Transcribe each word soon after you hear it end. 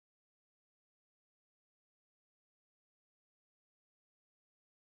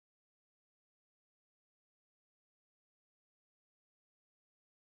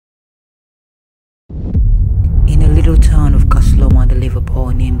live a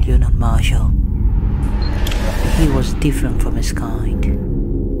boy named Leonard Marshall. He was different from his kind.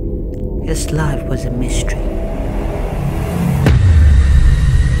 His life was a mystery.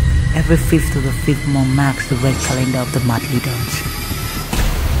 Every 5th of the 5th month marks the red calendar of the Matyledons.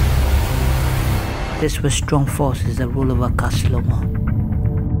 These were strong forces that rule over Castloma.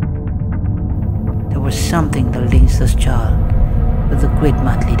 There was something that links this child with the great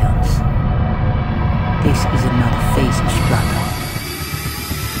Matyledons. This is another phase of Splatter.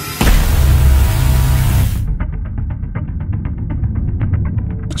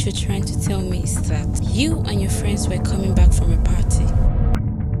 What you're trying to tell me is that you and your friends were coming back from a party,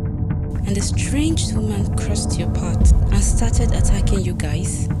 and a strange woman crossed your path and started attacking you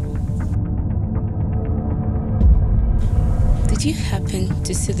guys. Did you happen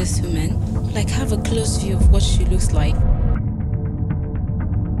to see this woman? Like, have a close view of what she looks like?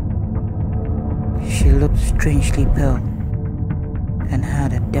 She looked strangely pale and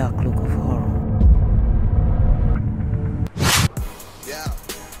had a dark look of horror.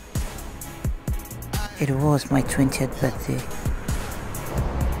 It was my 20th birthday.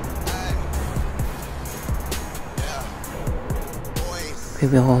 We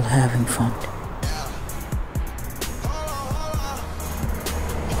were all having fun.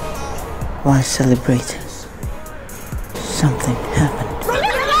 While celebrating, something happened.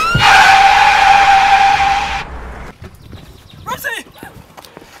 Rosie!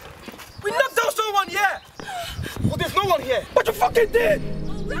 We knocked down someone here! Well, there's no one here! What you fucking did?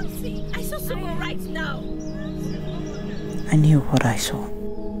 Oh, Ramsey, I saw someone right now. I knew what I saw.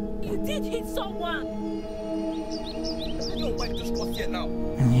 You did hit someone. I know why you just got here now.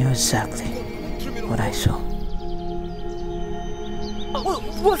 I knew exactly what I saw.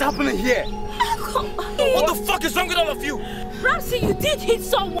 What's happening here? What the fuck is wrong with all of you? Ramsey, you did hit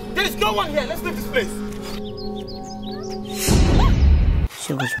someone. There is no one here. Let's leave this place.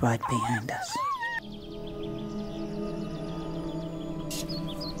 She was right behind us.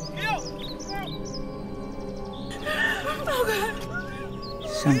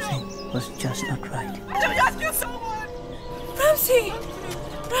 Something was just not right. I rescued someone. Ramsey!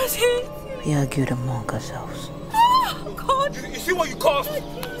 Ramsey! We argued among ourselves. Oh, God! You see what you caused?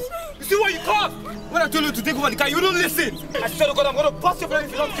 You see what you caused? When I told you to take over the car, you don't listen. I swear to God, I'm gonna bust your brain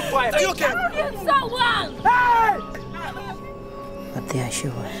if you don't keep quiet. Are you okay? Hit someone! Hey! But there she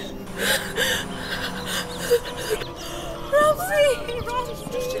was. Ramsey!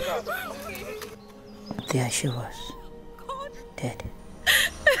 Just check out. There she was. Dead.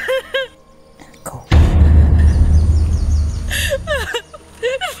 And cold.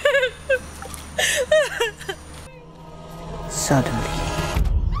 Suddenly,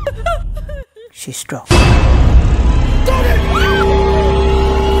 she struck.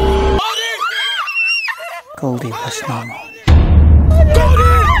 Goldie was normal.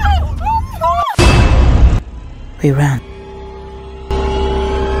 We ran.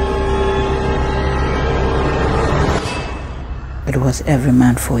 It was every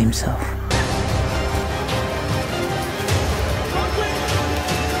man for himself.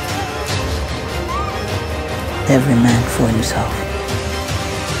 Every man for himself.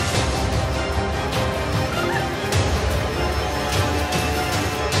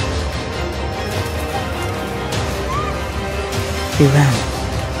 We ran.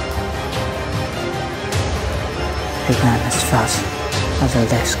 We ran as fast as our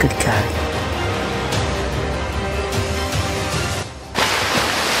legs could carry.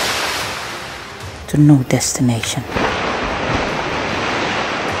 To no destination.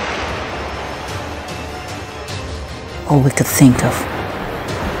 All we could think of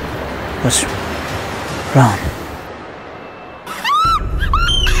was run.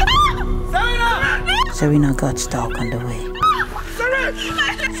 Serena got stuck on the way.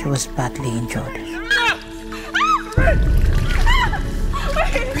 She was badly injured.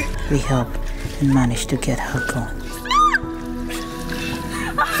 We helped and managed to get her gone.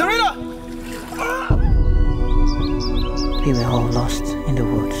 Serena! We were all lost in the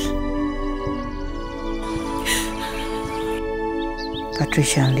woods.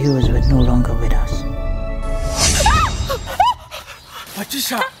 Patricia and Lewis were no longer with us.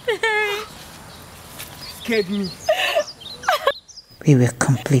 Patricia! Scared me. We were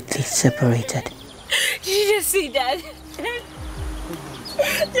completely separated. Did you just see that?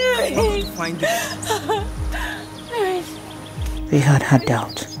 I'm going to find it. We had her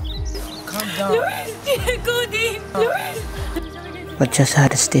doubts, Calm down. Goldie! but just had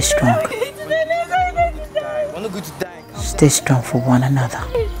to stay strong. We're not going to die. Stay strong for one another.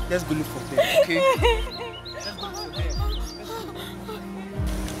 Let's go look for them, okay?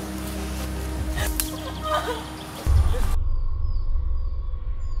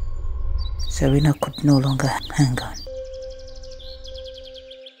 Serena could no longer hang on.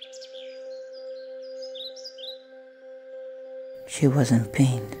 She was in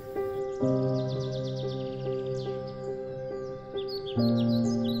pain.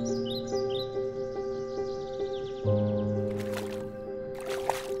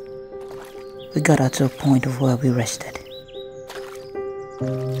 We got her to a point of where we rested.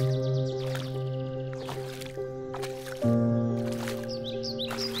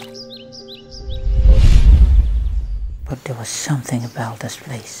 But there was something about this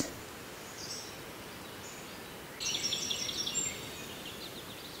place.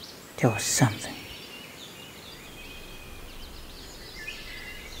 There was something.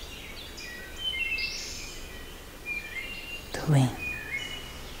 The rain.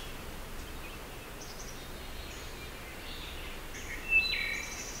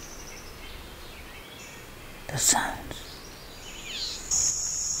 The sounds.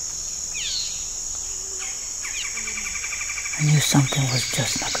 I knew something was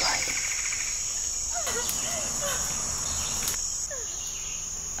just not right.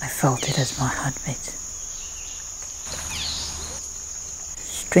 I felt it as my heart beat.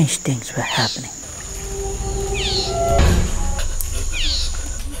 Strange things were happening.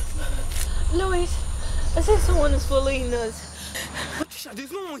 Louis, I think someone is following us. Patricia,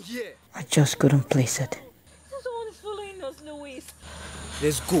 there's no one here. I just couldn't place it. Someone is following us, Louis.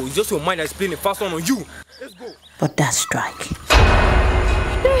 Let's go. It's just your mind that's playing a fast one on you. Let's go. But that strike.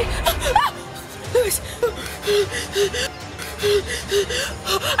 Louis!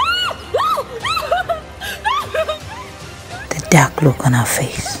 The dark look on her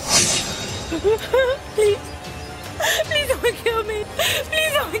face. Please. Please don't kill me.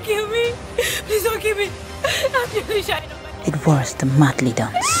 Please don't kill me. Please don't kill me. I'm really shining on my It was the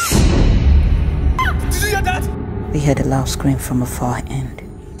Matyledons. Did you hear that? We heard a loud scream from a far end.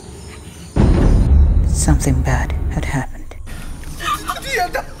 Something bad had happened. Did you hear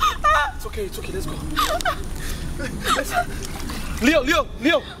that? It's okay, let's go. Leo!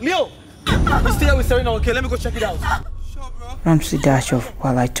 You stay here with Serena, okay? Let me go check it out. Sure, bro. Ramsey dashed off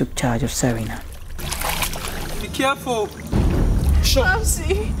while I took charge of Serena. Be careful. Sure.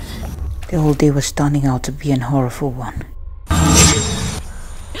 Ramsey. The whole day was turning out to be an horrible one.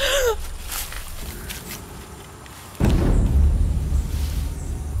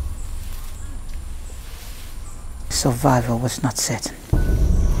 Survival was not certain.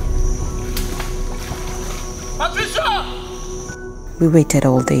 Patricia! We waited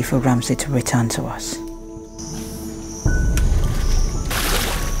all day for Ramsey to return to us.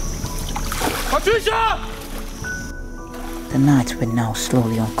 Patricia! The nights were now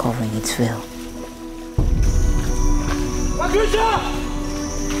slowly uncovering its veil. Patricia!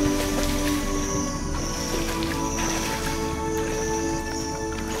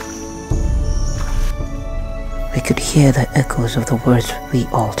 We could hear the echoes of the words we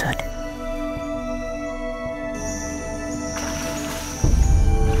altered.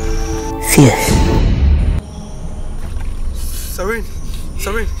 Fear. Serene.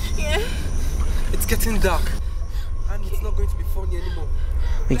 Yeah? It's getting dark. And it's not going to be funny anymore.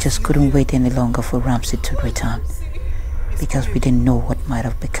 We just couldn't wait any longer for Ramsey to return, because we didn't know what might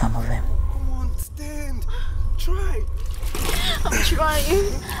have become of him. Come on, stand. Try. I'm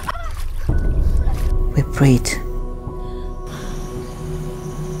trying. We prayed.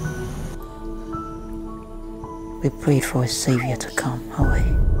 We prayed for a savior to come our way.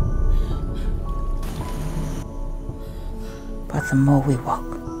 But the more we walk,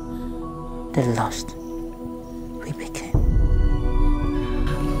 the lost we became.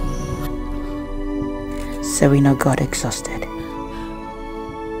 Serena got exhausted.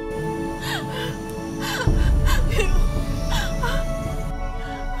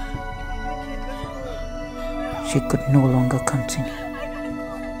 She could no longer continue.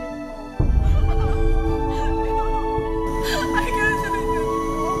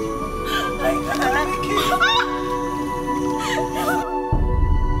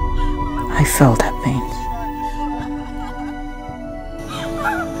 I felt her pains.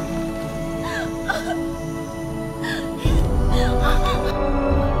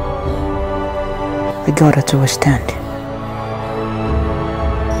 We got her to a stand.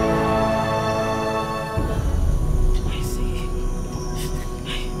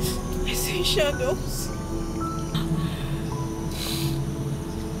 I see shadows.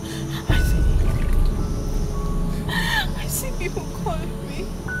 I see people calling me.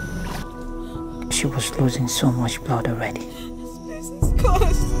 She was losing so much blood already. This place is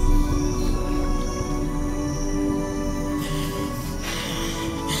cursed.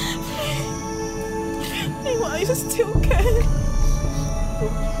 Why you still care?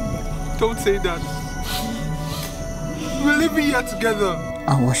 Don't say that. We're living here together.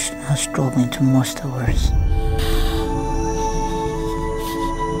 I was struggling to muster words.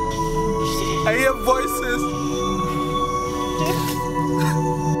 I hear voices.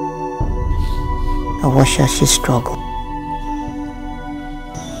 I watched as she struggled.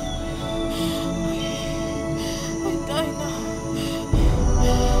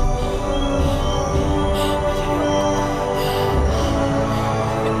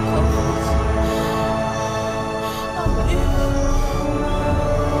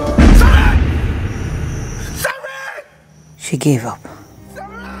 She gave up.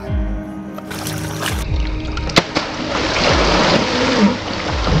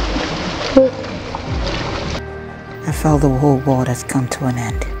 I felt the whole world has come to an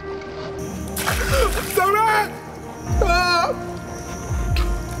end.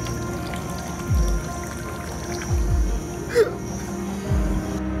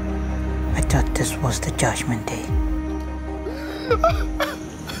 I thought this was the judgment day.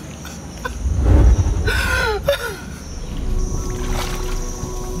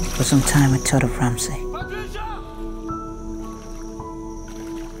 For some time I thought of Ramsey.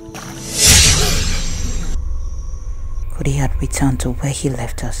 Could he have returned to where he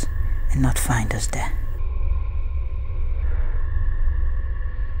left us and not find us there?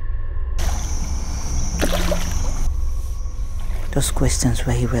 Those questions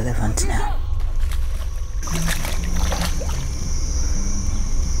were irrelevant now.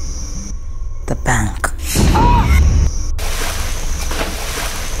 The bank.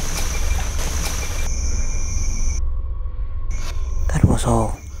 That was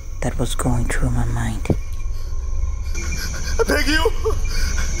all that was going through my mind. I beg you!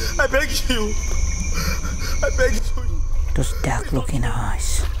 I beg you! I beg you! Those dark look in her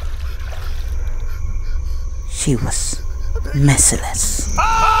eyes. She was merciless.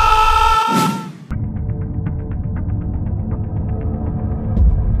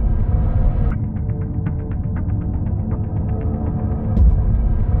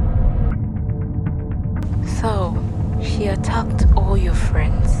 So, she attacked all your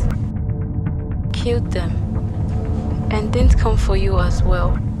friends, killed them, and didn't come for you as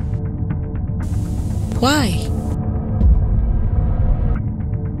well. Why?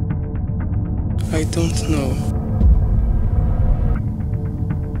 I don't know.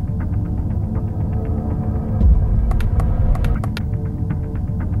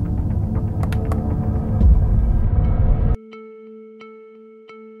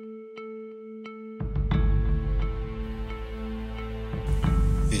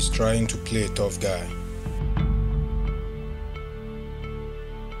 He's trying to play a tough guy.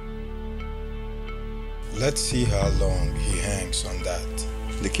 Let's see how long he hangs on that.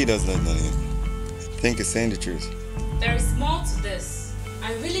 The kid does not know it. I think he's saying the truth. There is more to this.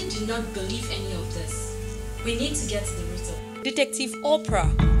 I really do not believe any of this. We need to get to the root of it. Detective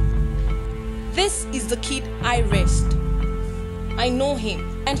Oprah, this is the kid I raised. I know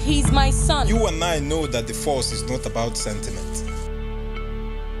him, and he's my son. You and I know that the force is not about sentiment.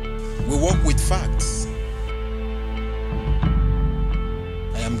 We work with facts.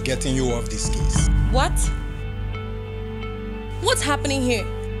 I am getting you off this case. What? What's happening here?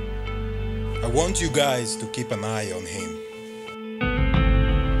 I want you guys to keep an eye on him.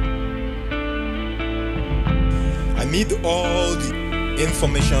 I need all the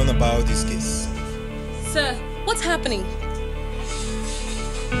information about this case. Sir, what's happening?